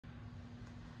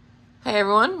Hey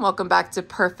everyone, welcome back to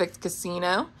Perfect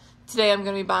Casino. Today I'm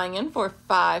going to be buying in for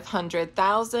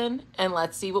 $500,000 and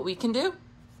let's see what we can do.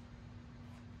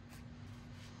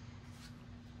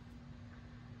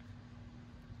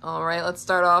 All right, let's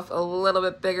start off a little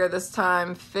bit bigger this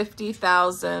time,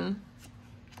 50,000.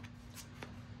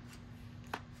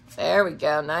 There we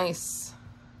go, nice.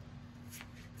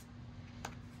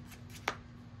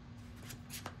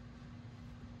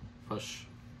 Push.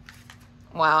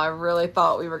 Wow, I really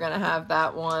thought we were going to have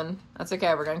that one. That's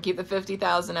okay, we're going to keep the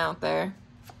 50,000 out there.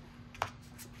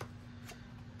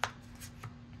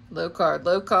 Low card,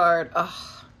 low card. Ugh.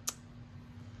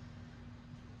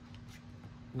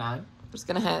 9. I'm just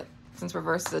going to hit, since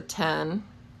reverse is a 10.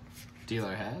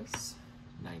 Dealer has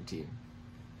 19.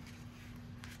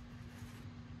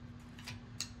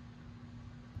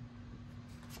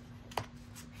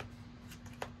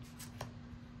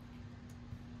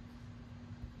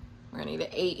 We're gonna need an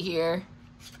 8 here.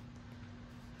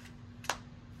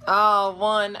 Oh,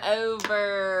 1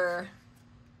 over.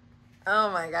 Oh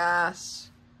my gosh.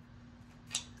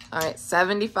 All right,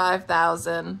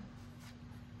 75,000.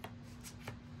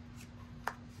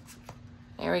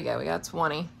 There we go, we got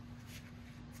 20.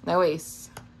 No ace.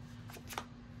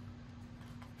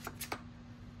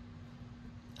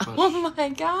 Push. Oh my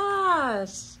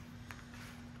gosh.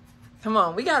 Come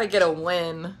on, we gotta get a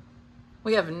win.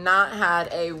 We have not had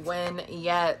a win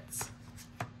yet.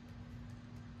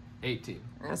 18.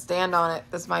 We're gonna stand on it.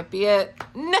 This might be it.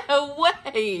 No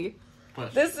way!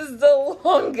 Push. This is the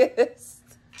longest.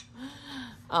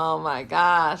 Oh my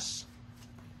gosh.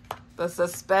 The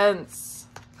suspense.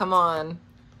 Come on.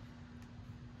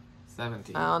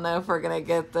 17. I don't know if we're gonna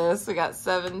get this. We got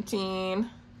 17.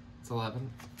 It's 11.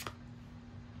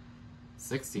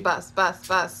 16. Bust, bust,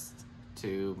 bust.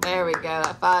 2. There we go.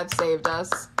 That 5 saved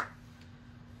us.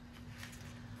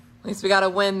 At least we got a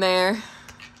win there.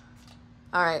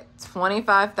 All right,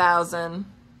 25,000.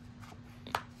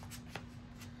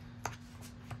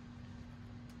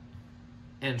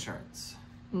 Insurance.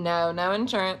 No, no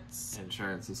insurance.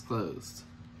 Insurance is closed.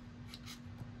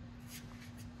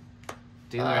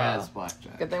 Dealer has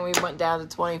blackjack. Good thing we went down to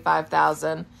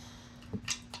 25,000.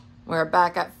 We're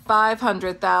back at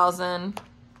 500,000.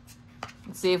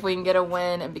 Let's see if we can get a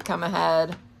win and become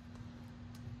ahead.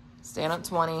 Stand at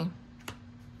 20.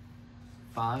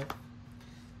 5,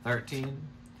 13,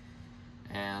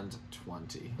 and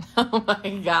 20. Oh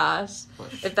my gosh.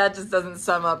 Push. If that just doesn't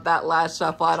sum up that last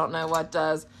shuffle, I don't know what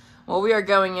does. Well, we are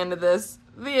going into this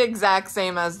the exact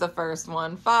same as the first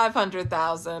one.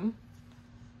 500,000.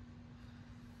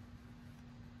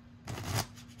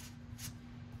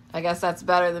 I guess that's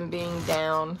better than being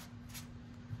down.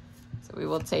 So we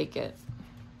will take it.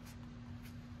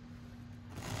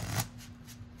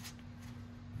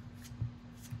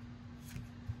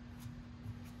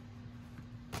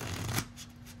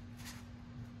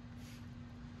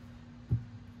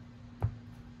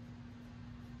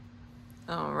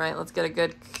 All right, let's get a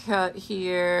good cut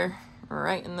here,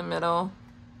 right in the middle.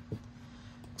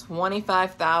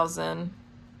 25,000.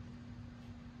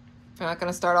 We're not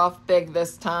gonna start off big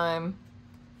this time.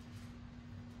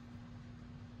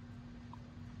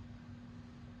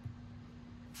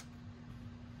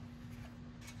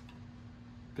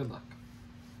 Good luck.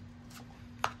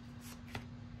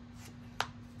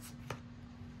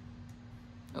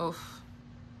 Oof.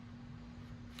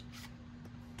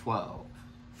 12.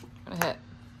 Gonna hit.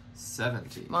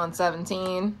 17. Come on,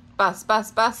 17. Bust,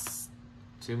 bust, bust.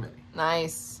 Too many.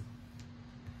 Nice.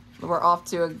 We're off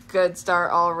to a good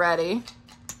start already.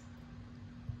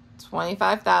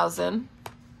 25,000.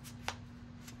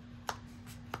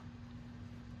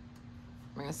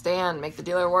 We're gonna stand, make the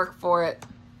dealer work for it.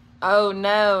 Oh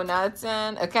no, now it's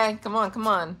in. Okay, come on, come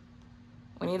on.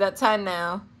 We need that 10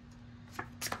 now.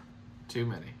 Too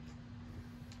many.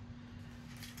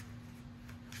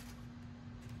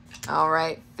 All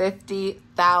right,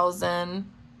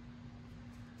 50,000.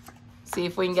 See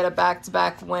if we can get a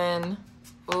back-to-back win.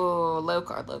 Ooh, low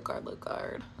card, low card, low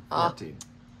card. Oh, 14.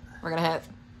 we're gonna hit.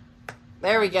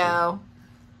 There we go.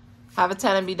 Have a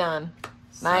 10 and be done.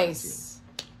 Nice.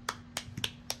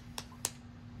 17.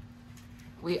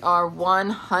 We are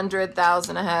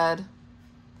 100,000 ahead.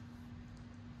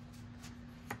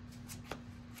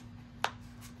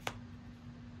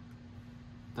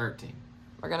 $13.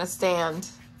 We're gonna stand.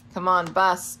 Come on,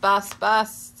 bust, bust,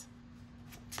 bust.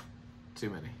 Too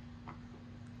many.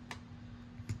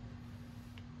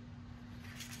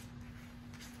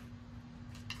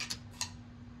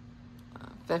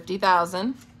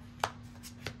 50,000.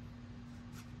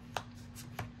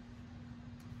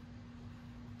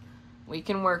 We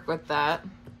can work with that.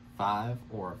 5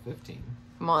 or 15.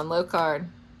 Come on, low card.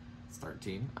 It's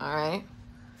 13. All right.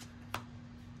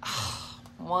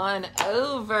 One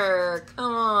over.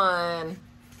 Come on.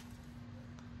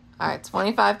 All right,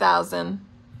 25,000.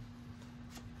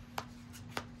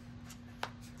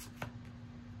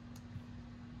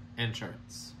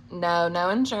 Insurance. No, no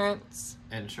insurance.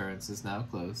 Insurance is now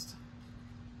closed.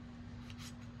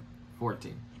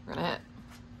 14. We're gonna hit.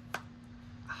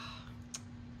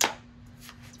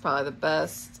 It's probably the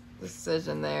best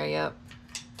decision there. Yep.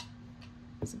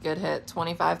 It's a good hit.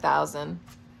 25,000.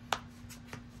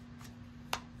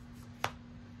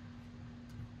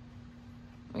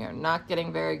 We are not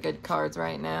getting very good cards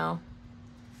right now.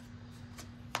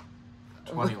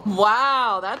 21.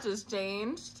 Wow, that just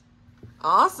changed.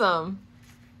 Awesome.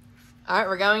 All right,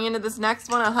 we're going into this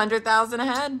next one 100,000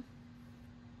 ahead.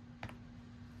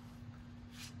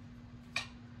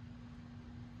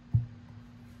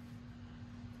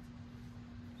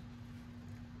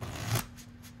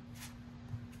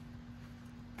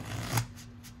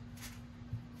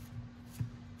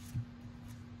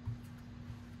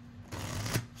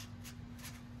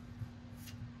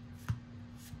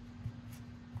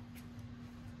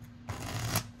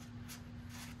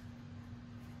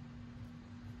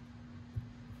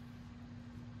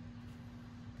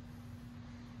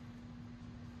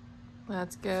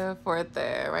 Let's go for it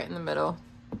there, right in the middle.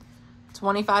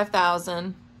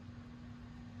 25,000.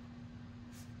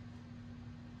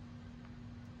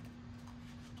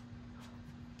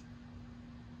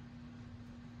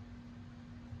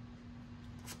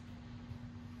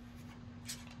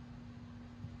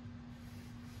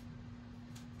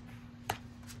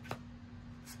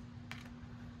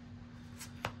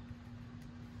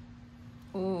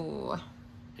 Ooh.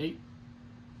 8.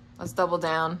 Let's double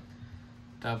down.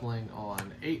 Doubling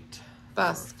on 8.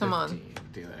 Bust, come on.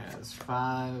 Dealer has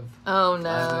 5. Oh,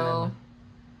 no. 11,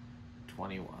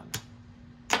 21.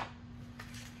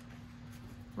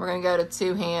 We're going to go to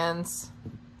 2 hands.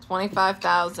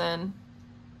 25,000.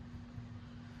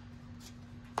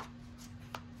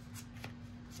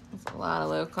 That's a lot of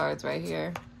low cards right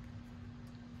here.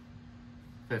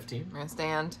 15. We're going to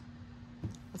stand.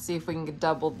 Let's see if we can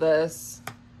double this.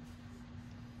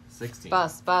 16.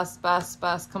 Bust, bust, bust,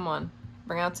 bust. Come on.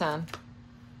 Bring out 10.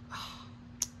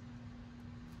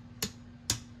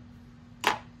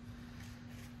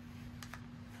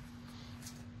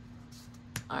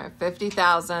 All right,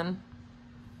 50,000.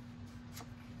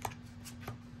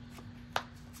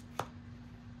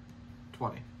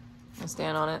 $20. I'll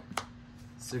stand on it.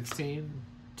 16.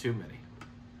 Too many.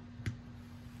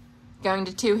 Going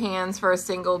to 2 hands for a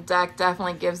single deck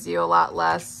definitely gives you a lot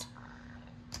less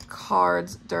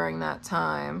cards during that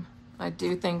time. I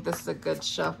do think this is a good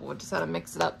shuffle. We just had to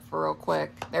mix it up for real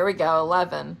quick. There we go,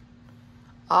 11.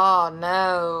 Oh,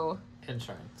 no.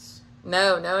 Insurance.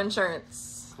 No, no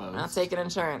insurance. Closed. Not taking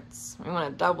insurance. We want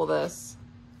to double this.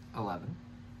 11.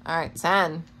 All right,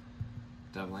 10.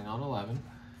 Doubling on 11.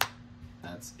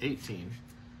 That's 18.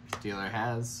 Dealer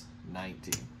has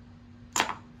 19.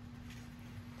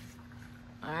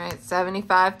 All right,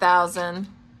 75,000.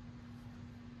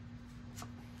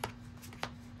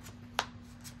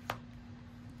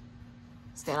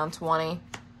 Stand on 20.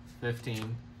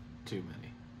 15. Too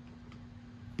many.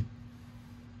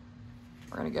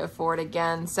 We're going to go for it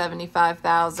again.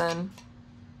 75,000.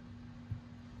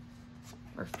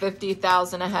 We're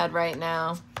 50,000 ahead right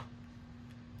now.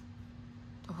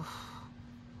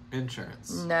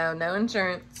 Insurance. No, no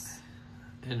insurance.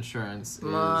 Insurance Come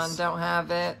is on, don't have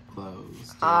it.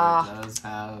 closed. Dealer Ah. does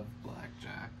have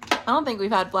blackjack. I don't think we've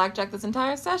had blackjack this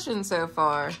entire session so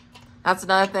far. That's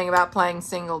another thing about playing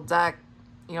single deck.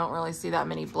 You don't really see that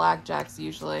many blackjacks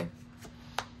usually.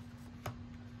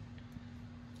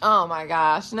 Oh my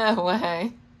gosh, no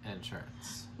way.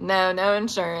 Insurance. No, no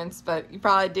insurance, but you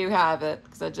probably do have it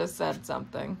because I just said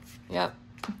something. Yep.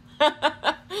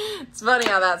 It's funny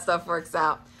how that stuff works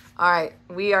out. All right,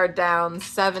 we are down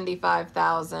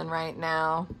 75,000 right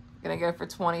now. Gonna go for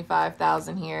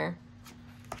 25,000 here.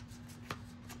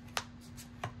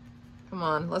 Come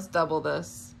on, let's double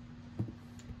this.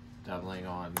 Doubling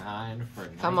on 9 for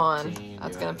 19. Come on,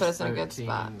 that's gonna put us in a good 13,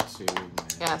 spot. Too many.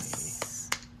 Yes.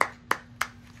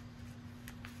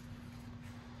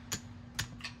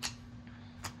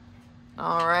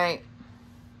 All right.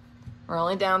 We're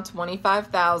only down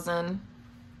 25,000.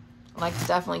 I'd like to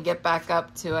definitely get back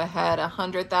up to ahead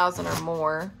 100,000 or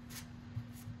more.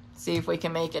 See if we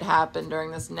can make it happen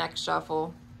during this next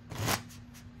shuffle.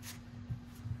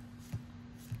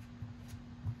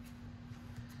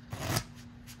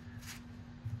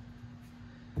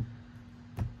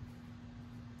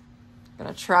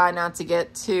 Gonna try not to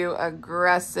get too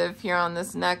aggressive here on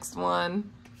this next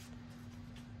one.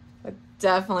 I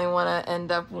definitely want to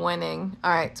end up winning.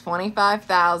 All right,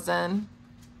 25,000.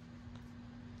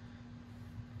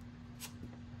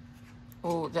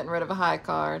 Ooh, getting rid of a high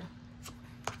card.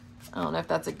 I don't know if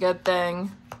that's a good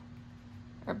thing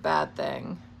or a bad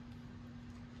thing.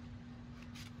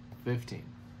 15.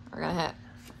 We're going to hit.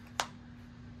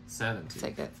 17.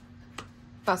 Take it.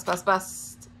 Bust, bust,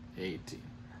 bust. 18.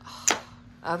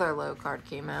 Other low card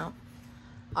came out.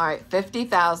 All right,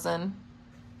 50,000.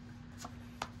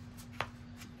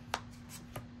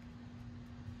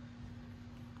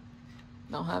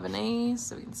 Don't have an ace,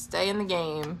 so we can stay in the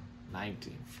game.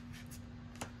 19.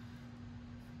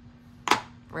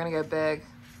 We're going to go big.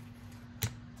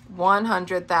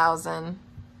 100,000.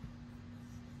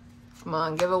 Come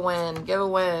on, give a win. Give a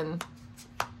win.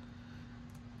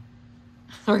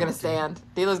 We're going to stand.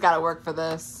 Dealer's got to work for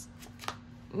this.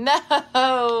 No!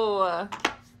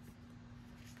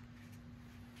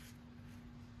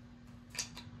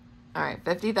 All right,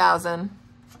 50,000.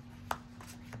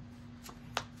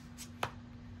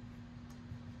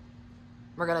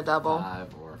 We're going to double.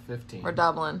 5 or 15. We're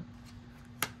doubling.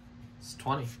 It's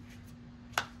 20.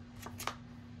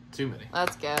 Too many.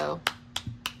 Let's go.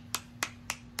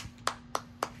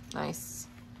 Nice.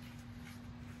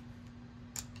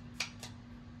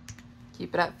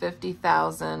 Keep it at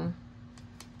 50,000.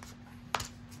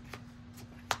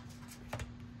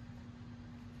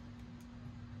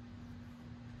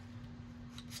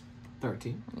 I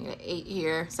need an 8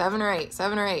 here. 7 or 8.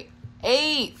 7 or 8.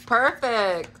 8.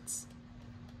 Perfect.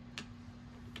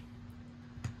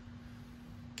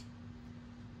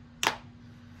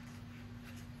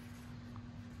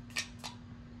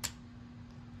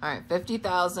 All right,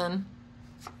 50,000.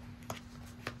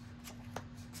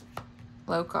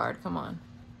 Low card, come on.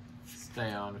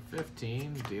 Stay on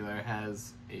 15. Dealer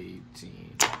has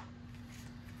 18.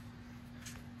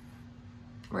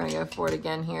 We're gonna go for it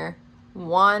again here.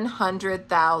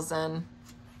 100,000.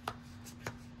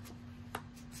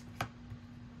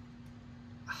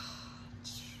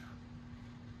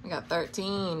 We got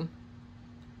 13.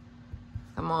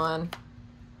 Come on.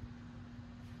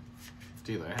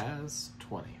 Dealer has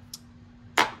 20.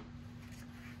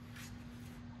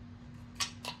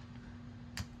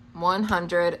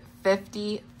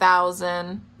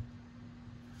 $150,000.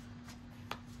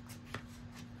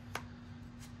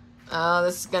 Oh,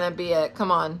 this is gonna be it.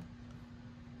 Come on.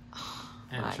 Oh,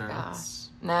 my gosh.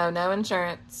 No, no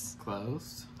insurance.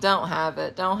 Closed. Don't have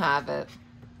it. Don't have it.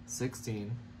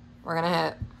 16. We're gonna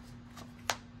hit.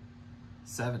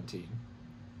 17.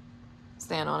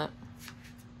 Stand on it.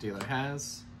 Dealer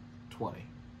has 20.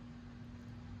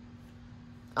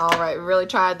 All right, we really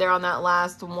tried there on that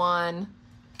last one.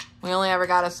 We only ever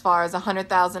got as far as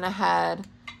 100,000 ahead.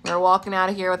 We're walking out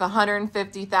of here with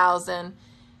 150,000.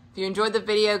 If you enjoyed the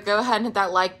video, go ahead and hit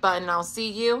that like button. I'll see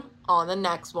you on the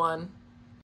next one.